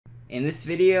In this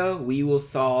video, we will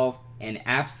solve an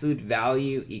absolute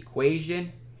value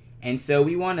equation, and so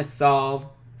we want to solve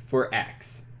for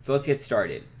x. So let's get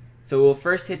started. So we'll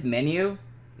first hit menu,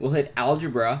 we'll hit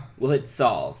algebra, we'll hit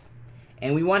solve,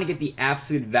 and we want to get the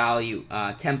absolute value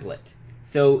template.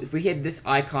 So if we hit this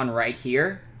icon right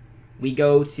here, we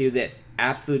go to this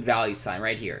absolute value sign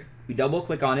right here. We double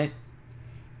click on it,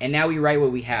 and now we write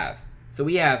what we have. So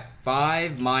we have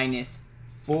 5 minus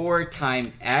 4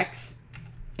 times x,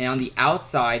 and on the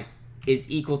outside is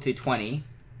equal to 20.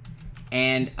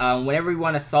 And whenever we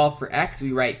want to solve for x,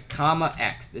 we write comma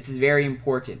x. This is very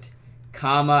important.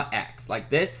 Comma x. Like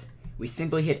this. We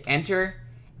simply hit enter,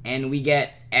 and we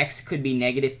get x could be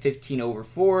negative 15 over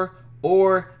 4,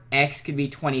 or x could be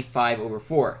 25 over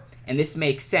 4. And this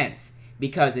makes sense,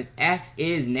 because if x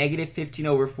is negative 15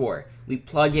 over 4, we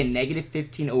plug in negative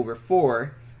 15 over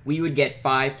 4, we would get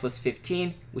 5 plus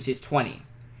 15, which is 20.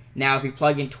 Now if we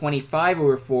plug in 25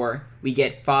 over 4, we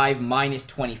get 5 minus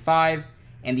 25,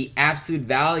 and the absolute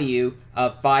value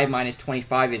of 5 minus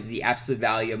 25 is the absolute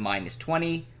value of minus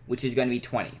 20, which is going to be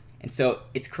 20. And so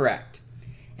it's correct.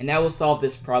 And now we'll solve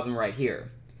this problem right here.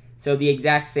 So the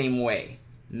exact same way.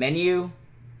 Menu,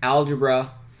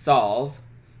 algebra, solve.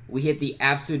 We hit the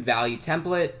absolute value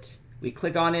template, we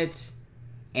click on it,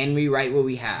 and we write what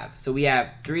we have. So we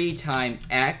have 3 times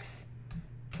x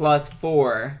plus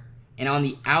 4, and on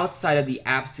the outside of the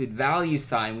absolute value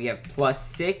sign, we have plus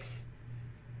 6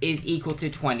 is equal to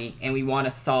 20, and we want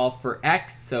to solve for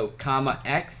x, so comma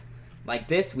x, like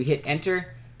this. We hit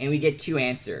enter, and we get 2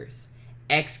 answers.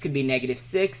 X could be negative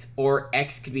 6, or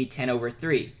x could be 10 over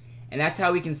 3. And that's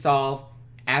how we can solve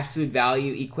absolute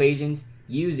value equations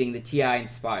using the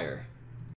TI-nSpire.